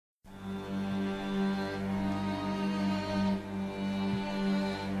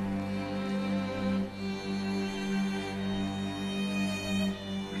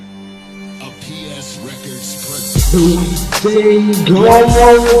Losing control.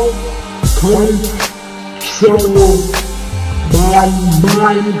 My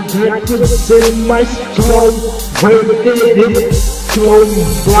mind practice in my skull. Where did it go?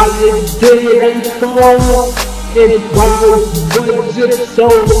 Validate and fall. It was it so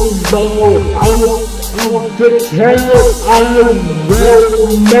low? Out of the hell, I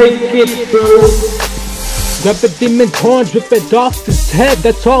will make it through. Grab a demon's horns, rip it off his head.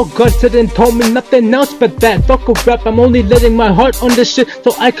 That's all God said and told me, nothing else but that. Fuck a rap, I'm only letting my heart on this shit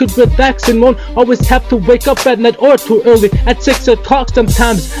so I could relax and won't always have to wake up at night or too early at 6 o'clock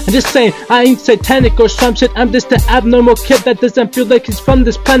sometimes. I'm just saying, I ain't satanic or some shit. I'm just an abnormal kid that doesn't feel like he's from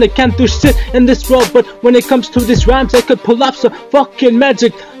this planet. Can't do shit in this world, but when it comes to these rhymes, I could pull off some fucking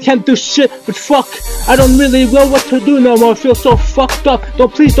magic. Can't do shit, but fuck, I don't really know what to do no more. I feel so fucked up.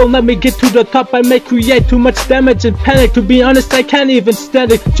 Please don't let me get to the top. I may create too much damage and panic. To be honest, I can't even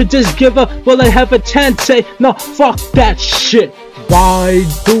stand it. Should just give up while I have a chance. Say no, fuck that shit. Why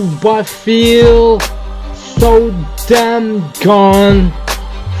do I feel so damn gone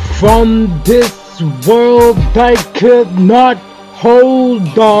from this world? I could not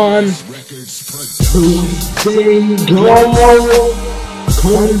hold on. Losing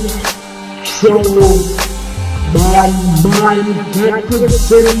control. My mind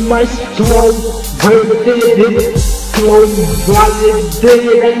practice in my skull. Where did it go?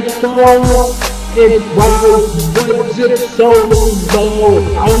 Validate and fall. It was it so low?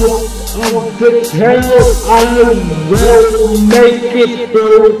 Out of the hell, I will make it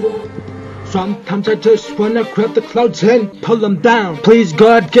through. Sometimes I just wanna grab the clouds and pull them down. Please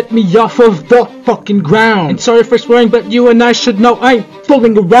God, get me off of the fucking ground. And sorry for swearing, but you and I should know I ain't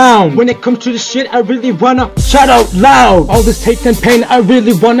fooling around. When it comes to this shit, I really wanna shout out loud. All this hate and pain, I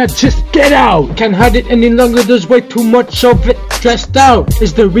really wanna just get out. Can't hide it any longer, there's way too much of it stressed out.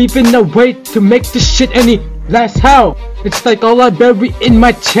 Is there even a way to make this shit any less? How? It's like all I bury in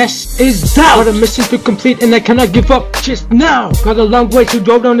my chest is doubt. Got a mission to complete and I cannot give up just now. Got a long way to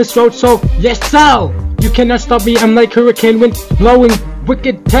go down this road, so yes I'll. You cannot stop me, I'm like hurricane wind blowing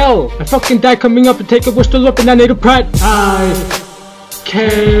wicked hell. I fucking die coming up and take it, we're still up in that native pride. I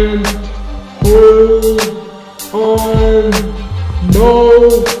can't hold on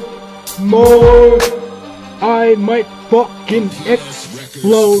no more. I might fucking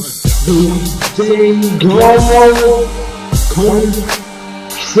explode. Losing control.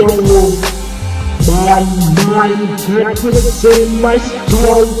 My mind practice in my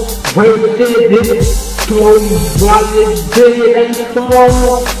skull. Where did it go? Validate and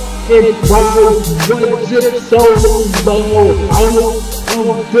fall. It was it so low? Out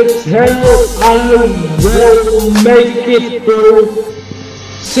of the hell, I will make it through.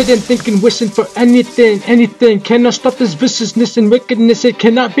 Sitting, thinking, wishing for anything. Cannot stop this viciousness and wickedness. It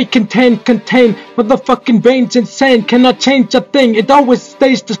cannot be contained. Motherfucking brain's insane. Cannot change a thing. It always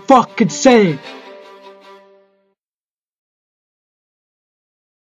stays the fucking same.